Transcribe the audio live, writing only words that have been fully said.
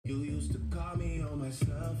used to call me on my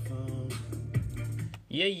cell phone.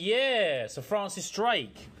 Yeah, Sir Francis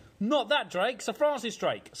Drake. Not that Drake, Sir Francis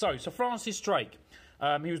Drake. So, Sir Francis Drake.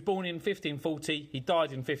 He was born in 1540. He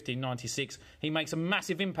died in 1596. He makes a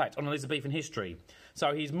massive impact on Elizabethan history.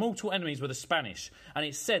 So his mortal enemies were the Spanish. And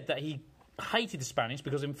it's said that he hated the Spanish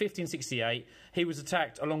because in 1568 he was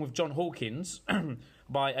attacked along with John Hawkins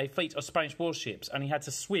by a fleet of Spanish warships, and he had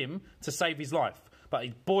to swim to save his life.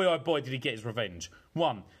 But boy, oh boy, did he get his revenge.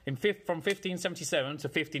 From 1577 to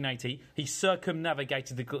 1580, he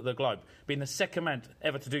circumnavigated the globe, being the second man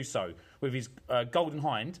ever to do so with his Golden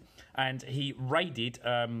Hind, and he raided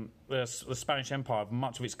the Spanish Empire of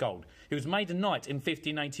much of its gold. He was made a knight in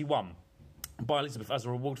 1581 by Elizabeth as a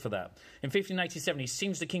reward for that. In 1587, he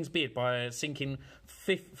singed the king's beard by sinking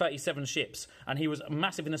 37 ships, and he was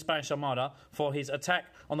massive in the Spanish Armada for his attack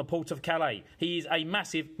on the port of Calais. He is a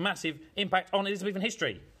massive, massive impact on Elizabethan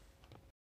history.